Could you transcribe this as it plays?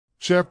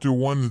Chapter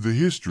 1: The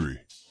History.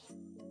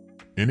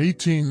 In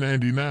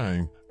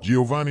 1899,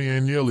 Giovanni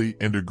Agnelli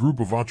and a group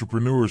of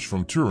entrepreneurs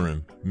from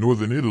Turin,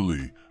 northern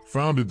Italy,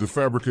 founded the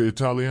Fabbrica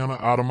Italiana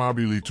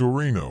Automobili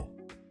Torino.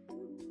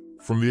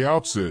 From the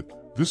outset,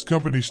 this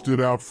company stood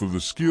out for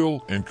the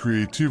skill and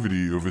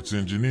creativity of its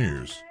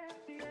engineers.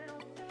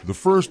 The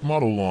first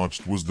model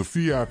launched was the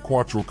Fiat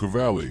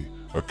Quattrocavalli,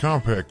 a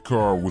compact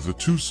car with a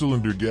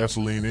two-cylinder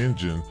gasoline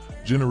engine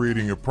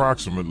generating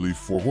approximately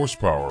 4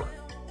 horsepower.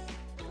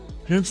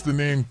 Hence the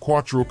name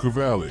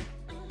Quattrocavalli.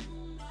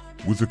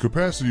 With a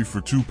capacity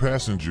for 2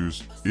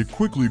 passengers, it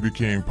quickly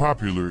became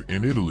popular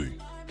in Italy.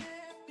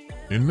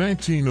 In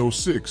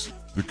 1906,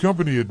 the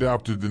company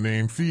adopted the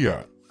name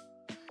Fiat.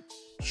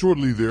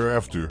 Shortly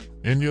thereafter,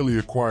 Agnelli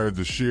acquired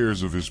the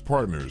shares of his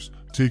partners,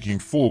 taking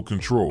full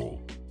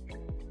control.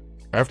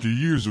 After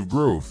years of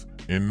growth,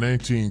 in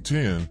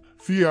 1910,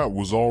 Fiat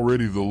was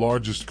already the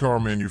largest car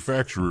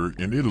manufacturer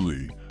in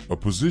Italy, a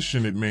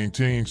position it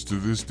maintains to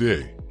this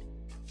day.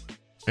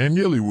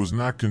 Agnelli was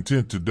not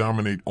content to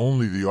dominate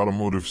only the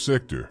automotive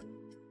sector.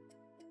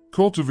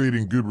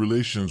 Cultivating good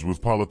relations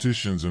with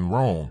politicians in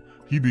Rome,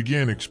 he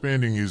began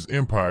expanding his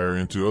empire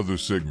into other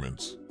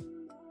segments.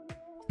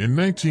 In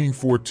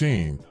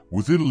 1914,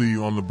 with Italy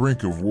on the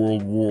brink of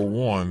World War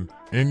I,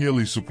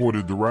 Agnelli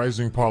supported the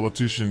rising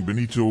politician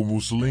Benito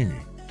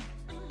Mussolini.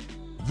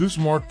 This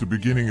marked the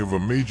beginning of a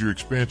major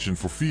expansion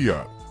for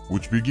Fiat,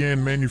 which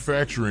began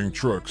manufacturing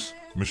trucks,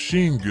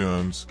 machine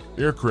guns,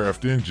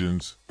 aircraft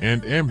engines,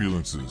 and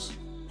ambulances.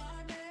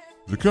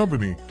 The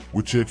company,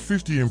 which had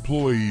 50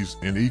 employees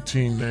in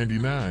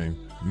 1899,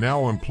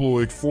 now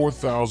employed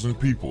 4,000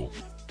 people.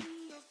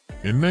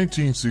 In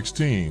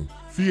 1916,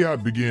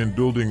 Fiat began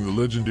building the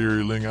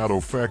legendary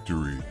Legnano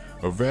factory,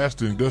 a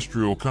vast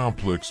industrial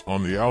complex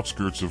on the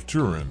outskirts of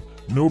Turin,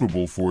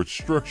 notable for its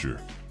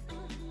structure.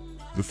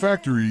 The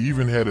factory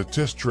even had a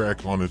test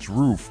track on its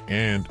roof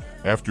and,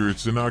 after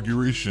its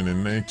inauguration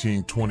in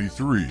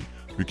 1923,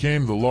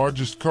 became the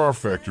largest car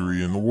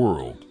factory in the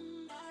world.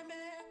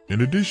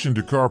 In addition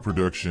to car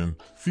production,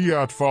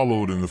 Fiat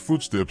followed in the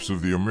footsteps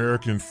of the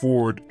American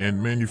Ford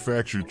and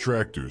manufactured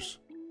tractors.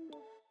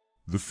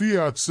 The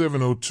Fiat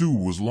 702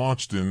 was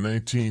launched in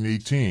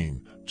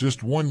 1918,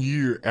 just 1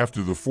 year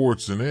after the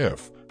Fordson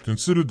F,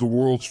 considered the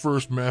world's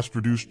first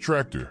mass-produced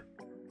tractor.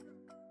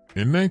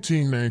 In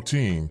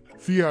 1919,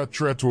 Fiat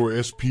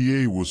Trattor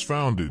SPA was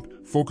founded,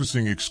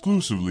 focusing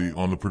exclusively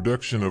on the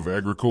production of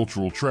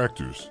agricultural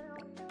tractors.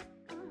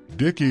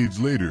 Decades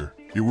later,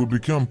 it would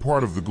become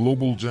part of the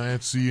global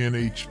giant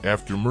CNH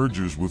after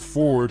mergers with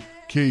Ford,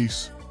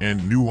 Case,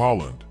 and New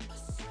Holland.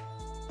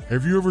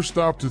 Have you ever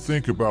stopped to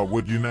think about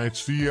what unites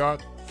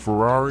Fiat,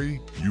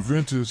 Ferrari,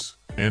 Juventus,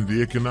 and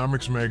the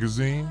Economics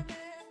magazine?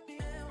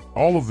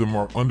 All of them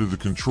are under the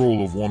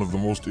control of one of the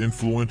most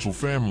influential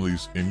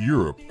families in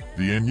Europe,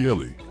 the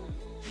Agnelli.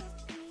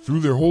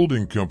 Through their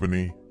holding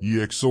company,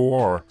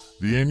 EXOR,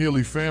 the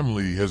Agnelli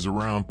family has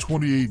around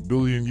 28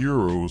 billion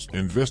euros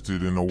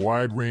invested in a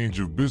wide range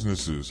of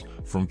businesses,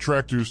 from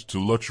tractors to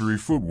luxury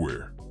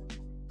footwear.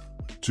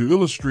 To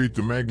illustrate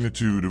the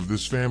magnitude of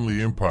this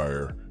family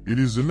empire, it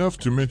is enough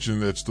to mention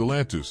that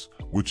Stellantis,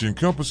 which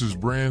encompasses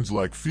brands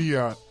like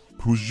Fiat,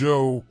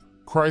 Peugeot,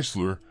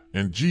 Chrysler,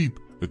 and Jeep,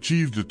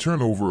 achieved a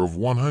turnover of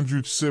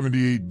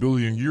 178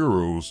 billion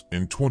euros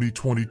in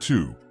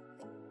 2022.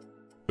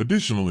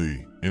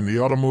 Additionally, in the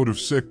automotive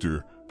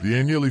sector, the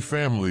Agnelli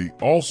family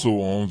also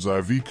owns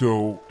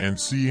Iveco and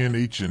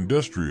CNH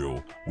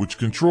Industrial, which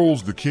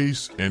controls the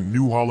Case and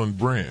New Holland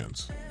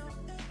brands.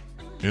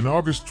 In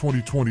August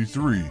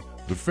 2023,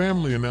 the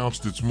family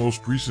announced its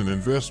most recent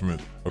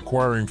investment,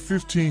 acquiring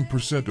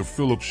 15% of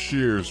Philips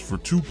shares for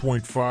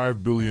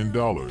 $2.5 billion.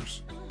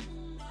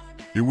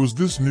 It was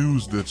this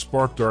news that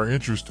sparked our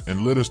interest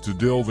and led us to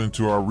delve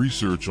into our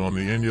research on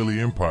the Agnelli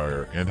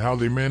Empire and how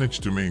they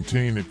managed to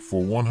maintain it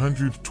for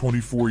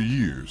 124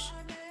 years.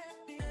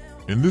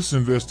 In this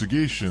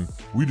investigation,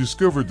 we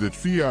discovered that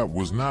Fiat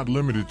was not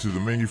limited to the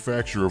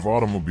manufacture of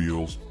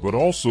automobiles, but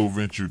also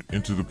ventured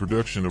into the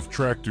production of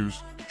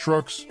tractors,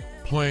 trucks,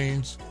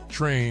 planes,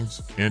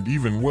 trains, and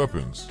even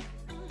weapons.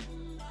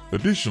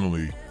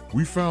 Additionally,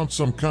 we found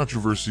some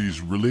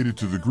controversies related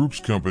to the group's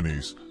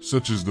companies,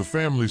 such as the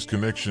family's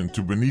connection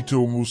to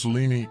Benito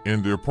Mussolini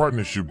and their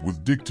partnership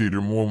with dictator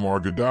Muammar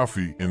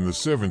Gaddafi in the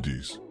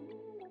 70s.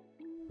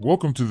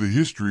 Welcome to the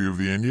history of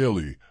the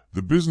Agnelli,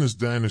 the business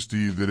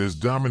dynasty that has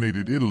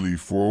dominated Italy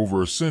for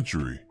over a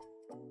century.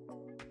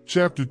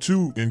 Chapter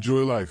 2: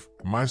 Enjoy life,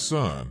 my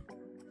son.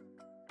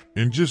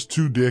 In just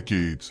 2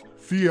 decades,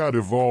 Fiat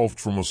evolved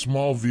from a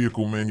small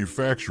vehicle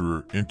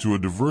manufacturer into a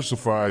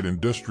diversified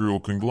industrial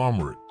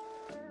conglomerate.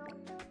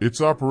 Its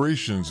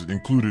operations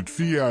included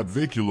Fiat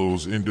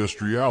Veiculos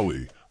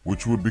Industriali,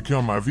 which would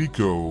become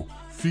Iveco,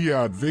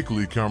 Fiat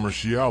Veicoli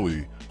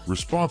Commerciali,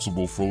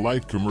 responsible for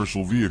light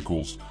commercial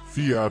vehicles,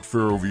 Fiat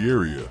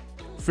Ferroviaria,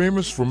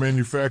 famous for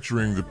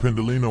manufacturing the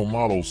Pendolino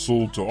model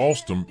sold to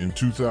Alstom in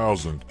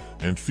 2000,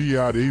 and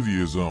Fiat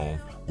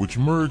Aviazone, which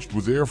merged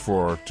with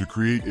Airfar to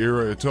create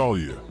Era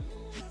Italia.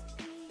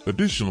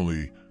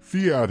 Additionally,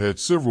 Fiat had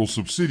several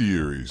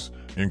subsidiaries,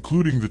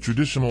 including the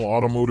traditional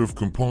automotive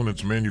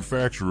components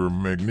manufacturer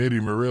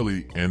Magneti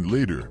Marelli and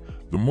later,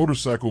 the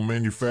motorcycle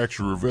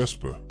manufacturer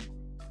Vespa.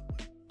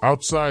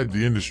 Outside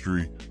the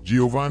industry,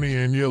 Giovanni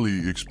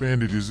Agnelli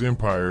expanded his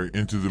empire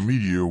into the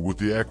media with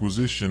the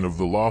acquisition of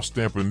the La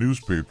Stampa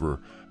newspaper,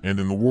 and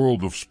in the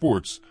world of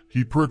sports,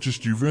 he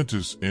purchased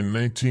Juventus in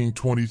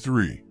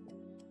 1923.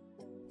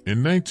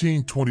 In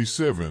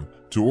 1927,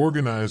 to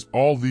organize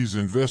all these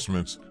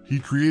investments, he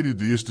created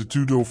the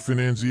Istituto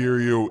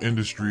Finanziario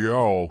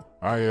Industriale,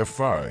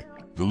 IFI,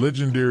 the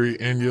legendary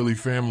Agnelli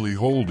family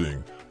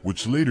holding,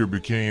 which later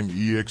became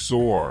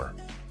EXOR.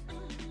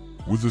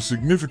 With a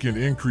significant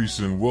increase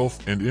in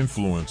wealth and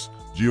influence,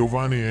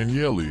 Giovanni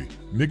Agnelli,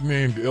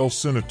 nicknamed El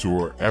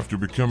Senatore after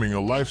becoming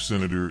a life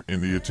senator in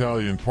the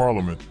Italian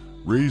parliament,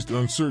 raised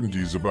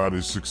uncertainties about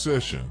his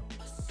succession.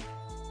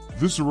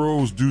 This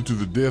arose due to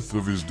the death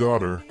of his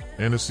daughter,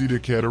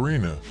 Anicita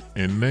Caterina,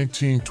 in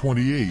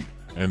 1928,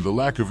 and the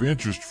lack of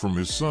interest from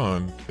his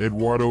son,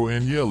 Edoardo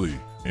Agnelli,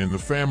 in the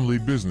family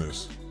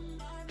business.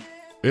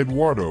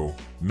 Edoardo,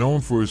 known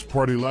for his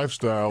party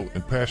lifestyle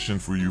and passion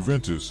for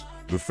Juventus,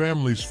 the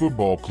family's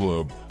football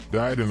club,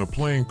 died in a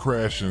plane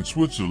crash in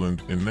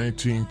Switzerland in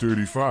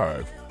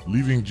 1935,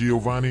 leaving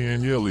Giovanni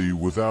Agnelli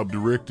without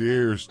direct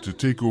heirs to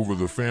take over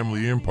the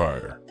family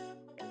empire.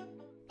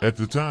 At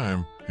the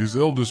time, his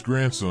eldest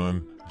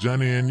grandson,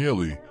 Gianni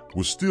Agnelli,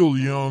 was still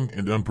young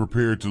and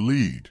unprepared to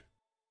lead.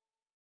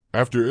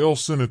 After El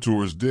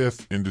Senatore's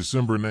death in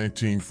December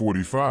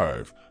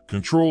 1945,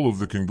 control of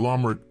the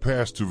conglomerate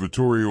passed to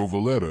Vittorio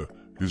Valletta,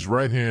 his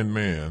right-hand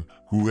man,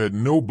 who had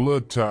no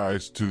blood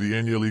ties to the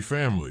Agnelli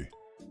family.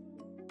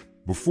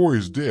 Before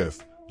his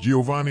death,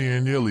 Giovanni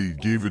Agnelli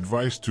gave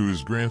advice to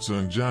his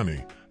grandson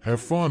Gianni: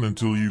 "Have fun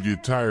until you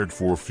get tired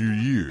for a few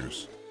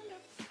years."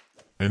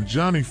 And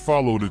Gianni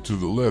followed it to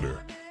the letter.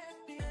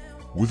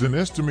 With an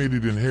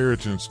estimated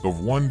inheritance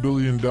of $1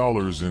 billion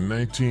in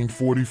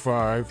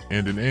 1945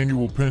 and an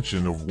annual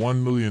pension of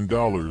 $1 million,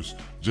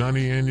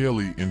 Gianni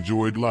Agnelli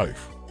enjoyed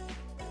life.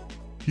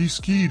 He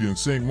skied in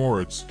St.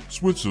 Moritz,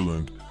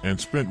 Switzerland, and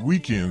spent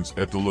weekends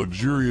at the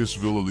luxurious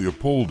Villa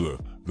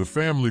Leopolda, the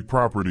family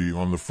property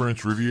on the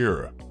French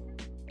Riviera.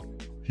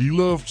 He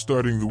loved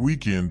starting the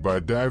weekend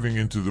by diving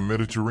into the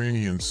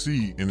Mediterranean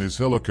Sea in his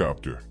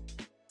helicopter.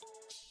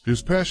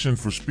 His passion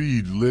for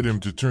speed led him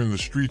to turn the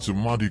streets of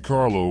Monte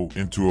Carlo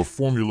into a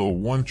Formula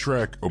One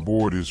track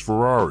aboard his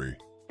Ferrari.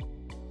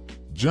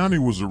 Gianni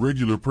was a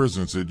regular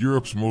presence at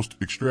Europe's most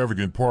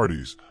extravagant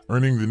parties,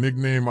 earning the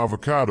nickname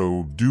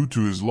Avocado due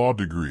to his law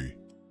degree.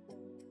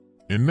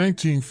 In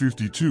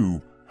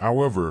 1952,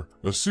 however,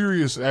 a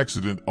serious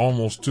accident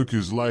almost took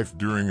his life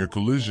during a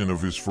collision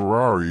of his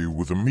Ferrari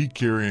with a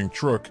meat-carrying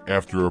truck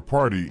after a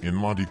party in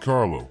Monte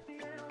Carlo.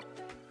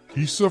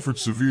 He suffered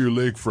severe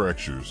leg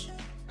fractures.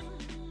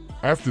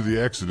 After the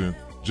accident,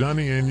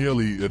 Gianni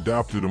Agnelli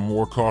adopted a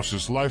more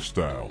cautious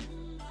lifestyle.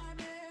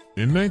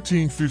 In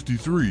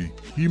 1953,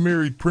 he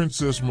married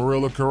Princess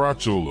Morella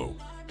Caracciolo.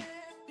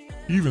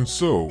 Even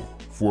so,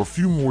 for a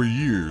few more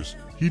years,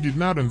 he did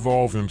not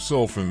involve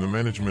himself in the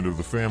management of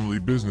the family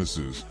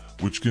businesses,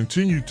 which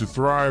continued to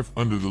thrive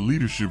under the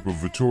leadership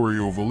of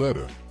Vittorio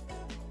Valletta.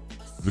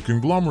 The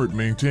conglomerate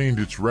maintained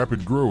its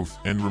rapid growth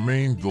and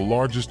remained the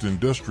largest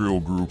industrial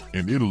group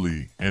in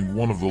Italy and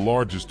one of the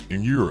largest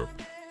in Europe.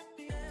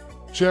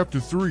 Chapter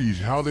 3: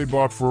 How they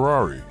bought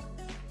Ferrari.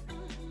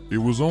 It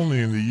was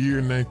only in the year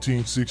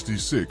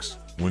 1966,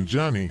 when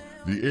Gianni,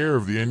 the heir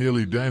of the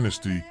Agnelli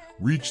dynasty,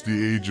 reached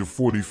the age of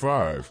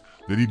 45,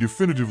 that he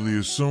definitively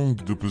assumed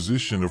the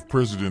position of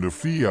president of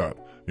Fiat,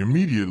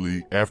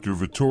 immediately after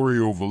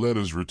Vittorio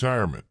Valletta's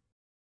retirement.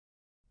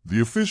 The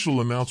official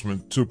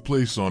announcement took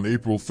place on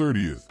April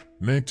 30,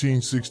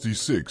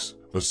 1966,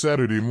 a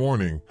Saturday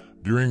morning,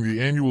 during the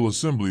annual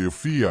assembly of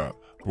Fiat,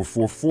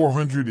 before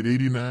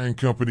 489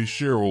 company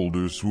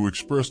shareholders who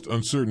expressed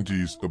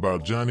uncertainties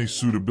about Gianni's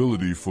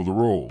suitability for the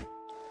role.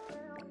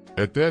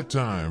 At that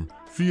time,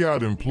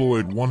 Fiat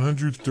employed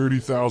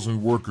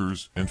 130,000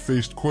 workers and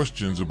faced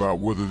questions about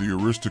whether the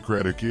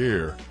aristocratic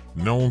heir,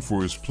 known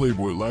for his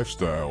playboy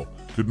lifestyle,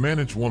 could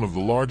manage one of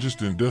the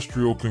largest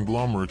industrial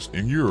conglomerates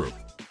in Europe.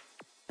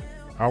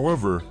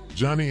 However,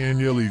 Gianni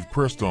Agnelli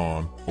pressed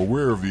on,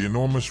 aware of the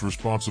enormous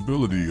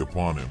responsibility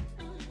upon him.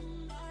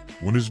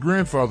 When his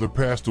grandfather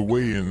passed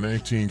away in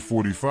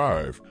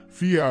 1945,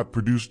 Fiat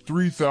produced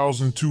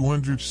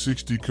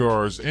 3,260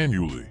 cars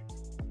annually.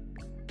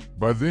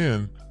 By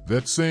then,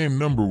 that same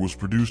number was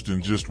produced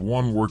in just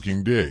one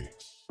working day.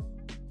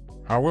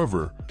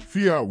 However,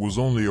 Fiat was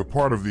only a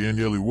part of the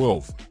Agnelli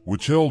wealth,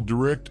 which held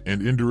direct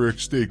and indirect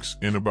stakes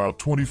in about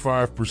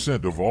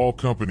 25% of all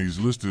companies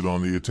listed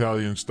on the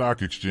Italian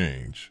stock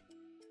exchange.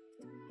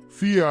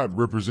 Fiat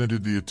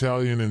represented the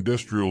Italian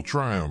industrial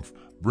triumph,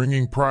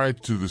 bringing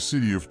pride to the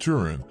city of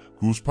Turin,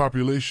 whose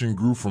population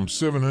grew from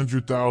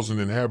 700,000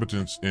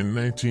 inhabitants in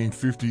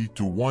 1950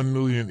 to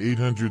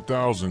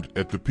 1,800,000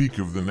 at the peak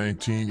of the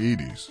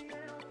 1980s.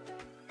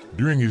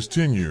 During his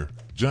tenure,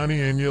 Gianni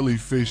Agnelli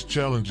faced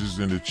challenges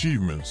and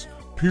achievements,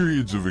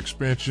 periods of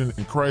expansion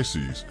and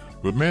crises,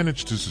 but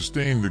managed to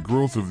sustain the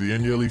growth of the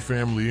Agnelli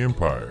family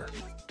empire.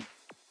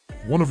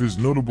 One of his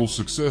notable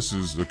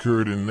successes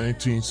occurred in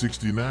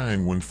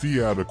 1969 when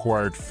Fiat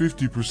acquired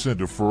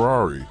 50% of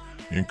Ferrari,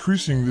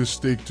 increasing this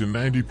stake to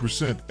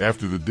 90%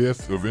 after the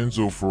death of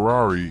Enzo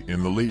Ferrari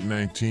in the late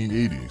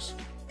 1980s.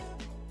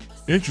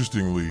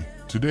 Interestingly,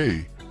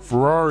 today,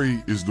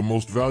 Ferrari is the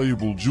most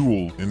valuable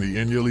jewel in the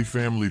Agnelli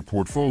family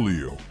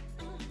portfolio.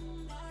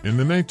 In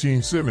the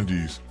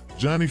 1970s,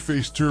 Johnny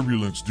faced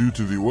turbulence due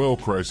to the oil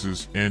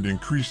crisis and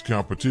increased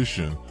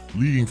competition,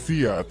 leading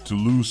Fiat to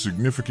lose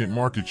significant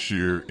market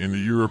share in the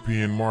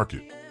European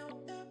market.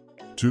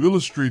 To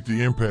illustrate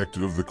the impact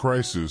of the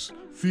crisis,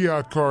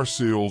 Fiat car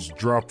sales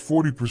dropped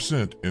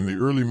 40% in the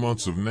early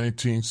months of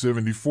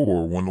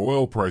 1974 when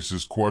oil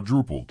prices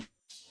quadrupled.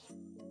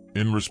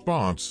 In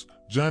response,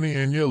 Johnny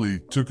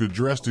Agnelli took a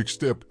drastic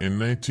step in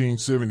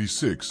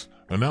 1976,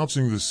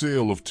 announcing the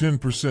sale of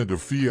 10%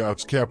 of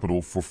Fiat's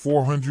capital for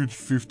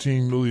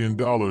 $415 million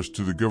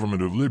to the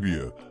government of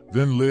Libya,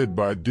 then led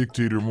by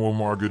dictator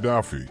Muammar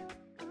Gaddafi.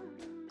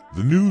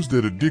 The news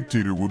that a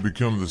dictator would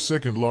become the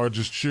second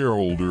largest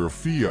shareholder of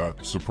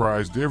Fiat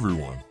surprised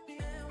everyone.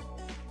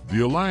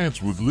 The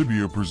alliance with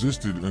Libya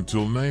persisted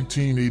until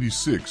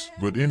 1986,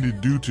 but ended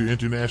due to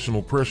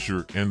international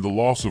pressure and the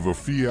loss of a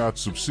Fiat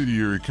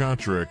subsidiary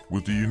contract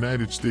with the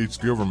United States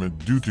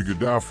government due to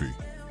Gaddafi.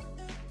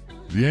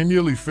 The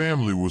Agnelli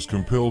family was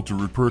compelled to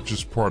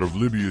repurchase part of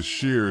Libya's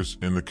shares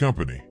in the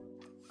company.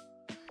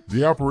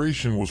 The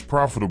operation was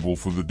profitable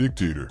for the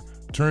dictator,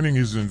 turning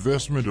his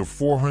investment of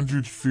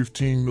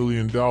 $415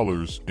 million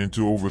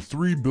into over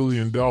 $3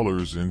 billion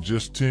in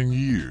just 10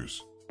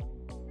 years.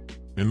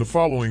 In the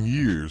following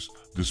years,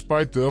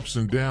 despite the ups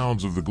and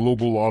downs of the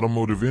global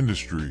automotive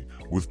industry,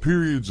 with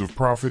periods of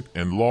profit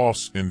and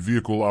loss in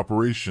vehicle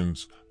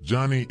operations,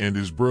 Johnny and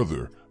his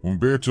brother,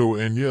 Umberto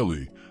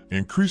Agnelli,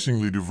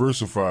 increasingly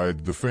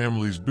diversified the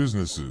family's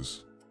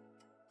businesses.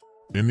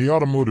 In the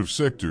automotive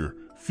sector,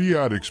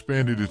 Fiat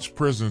expanded its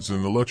presence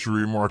in the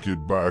luxury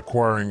market by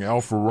acquiring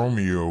Alfa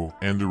Romeo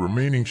and the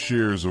remaining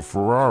shares of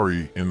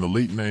Ferrari in the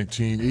late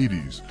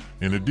 1980s,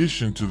 in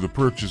addition to the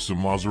purchase of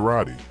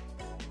Maserati.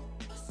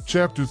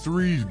 Chapter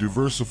 3: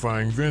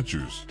 Diversifying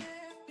Ventures.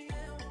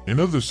 In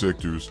other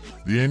sectors,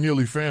 the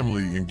Agnelli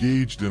family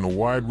engaged in a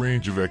wide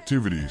range of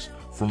activities,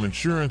 from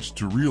insurance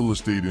to real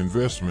estate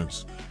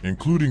investments,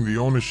 including the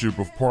ownership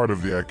of part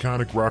of the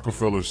iconic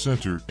Rockefeller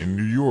Center in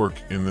New York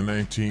in the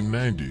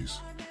 1990s.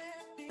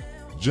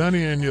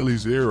 Johnny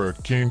Agnelli's era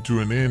came to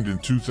an end in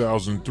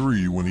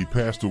 2003 when he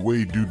passed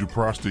away due to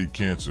prostate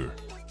cancer.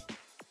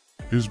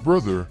 His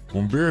brother,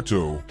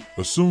 Umberto,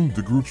 assumed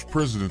the group's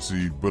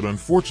presidency but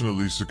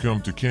unfortunately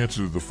succumbed to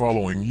cancer the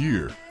following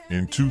year,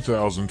 in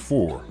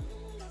 2004.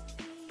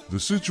 The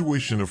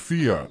situation of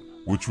Fiat,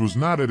 which was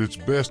not at its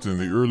best in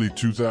the early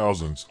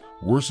 2000s,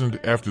 worsened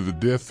after the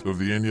death of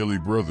the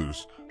Agnelli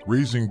brothers,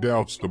 raising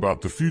doubts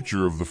about the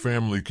future of the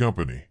family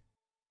company.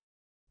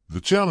 The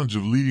challenge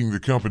of leading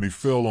the company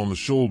fell on the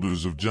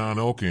shoulders of John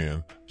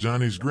Elkann,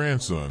 Johnny's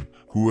grandson,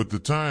 who at the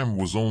time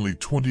was only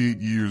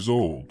 28 years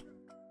old.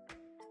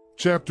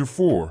 Chapter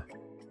 4.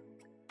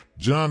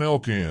 John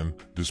Elkann,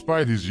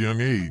 despite his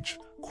young age,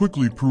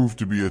 quickly proved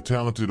to be a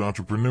talented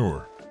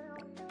entrepreneur.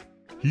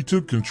 He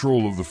took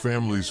control of the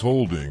family's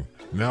holding,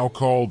 now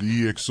called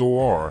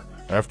EXOR,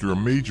 after a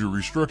major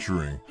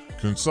restructuring,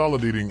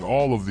 consolidating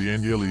all of the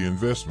Agnelli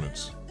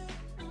investments.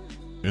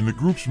 In the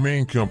group's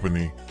main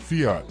company,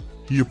 Fiat,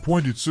 he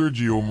appointed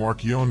Sergio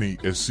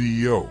Marchionne as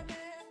CEO.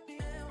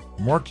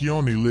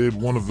 Marchionne led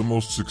one of the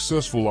most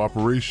successful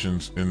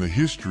operations in the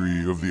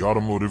history of the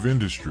automotive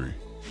industry.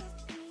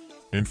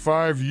 In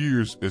 5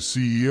 years as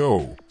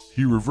CEO,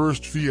 he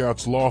reversed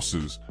Fiat's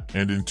losses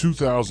and in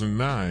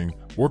 2009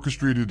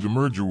 orchestrated the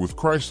merger with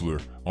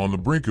Chrysler, on the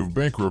brink of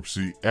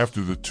bankruptcy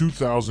after the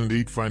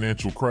 2008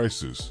 financial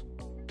crisis.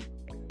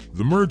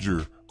 The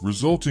merger,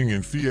 resulting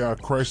in Fiat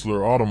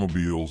Chrysler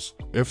Automobiles,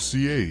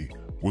 FCA,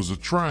 was a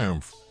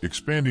triumph,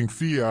 expanding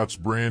Fiat's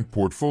brand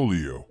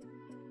portfolio.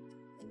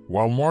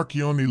 While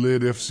Marchionne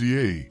led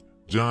FCA,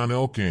 John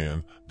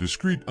Elkann,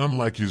 discreet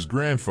unlike his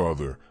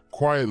grandfather,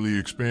 quietly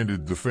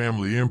expanded the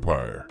family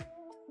empire.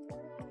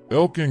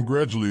 Elkann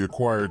gradually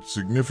acquired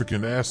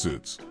significant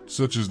assets,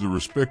 such as the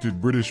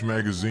respected British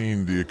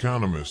magazine The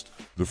Economist,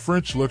 the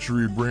French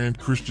luxury brand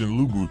Christian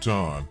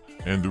Louboutin,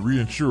 and the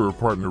reinsurer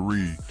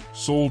PartnerRe,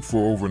 sold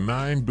for over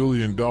 $9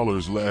 billion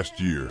last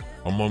year,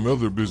 among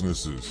other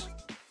businesses.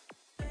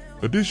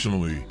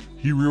 Additionally,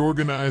 he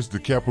reorganized the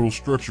capital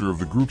structure of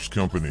the group's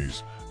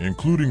companies,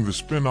 including the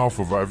spin-off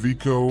of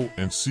Iveco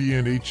and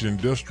CNH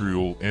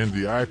Industrial and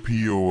the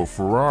IPO of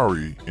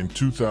Ferrari in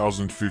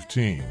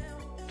 2015.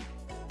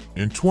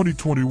 In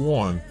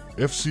 2021,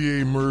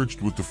 FCA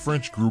merged with the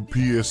French group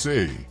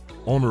PSA,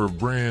 owner of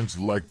brands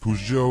like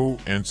Peugeot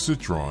and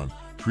Citroën,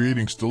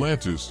 creating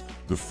Stellantis,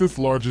 the fifth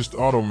largest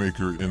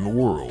automaker in the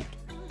world.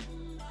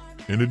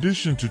 In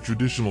addition to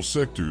traditional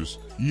sectors,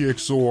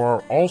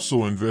 EXOR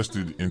also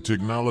invested in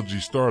technology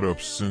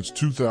startups since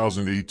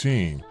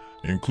 2018,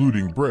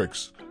 including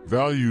Brex,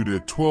 valued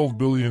at $12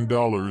 billion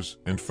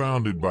and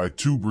founded by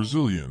two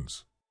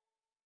Brazilians.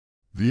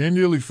 The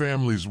Agnelli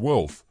family's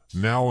wealth,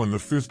 now in the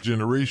fifth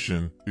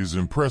generation, is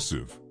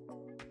impressive.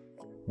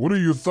 What are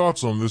your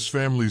thoughts on this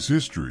family's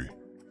history?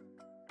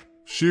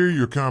 Share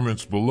your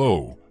comments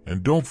below,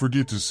 and don't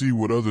forget to see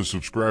what other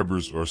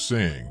subscribers are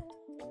saying.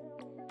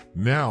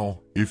 Now,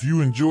 if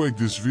you enjoyed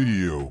this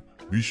video,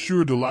 be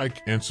sure to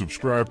like and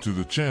subscribe to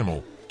the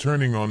channel,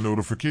 turning on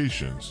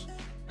notifications.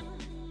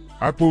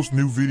 I post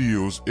new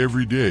videos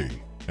every day,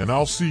 and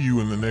I'll see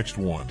you in the next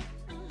one.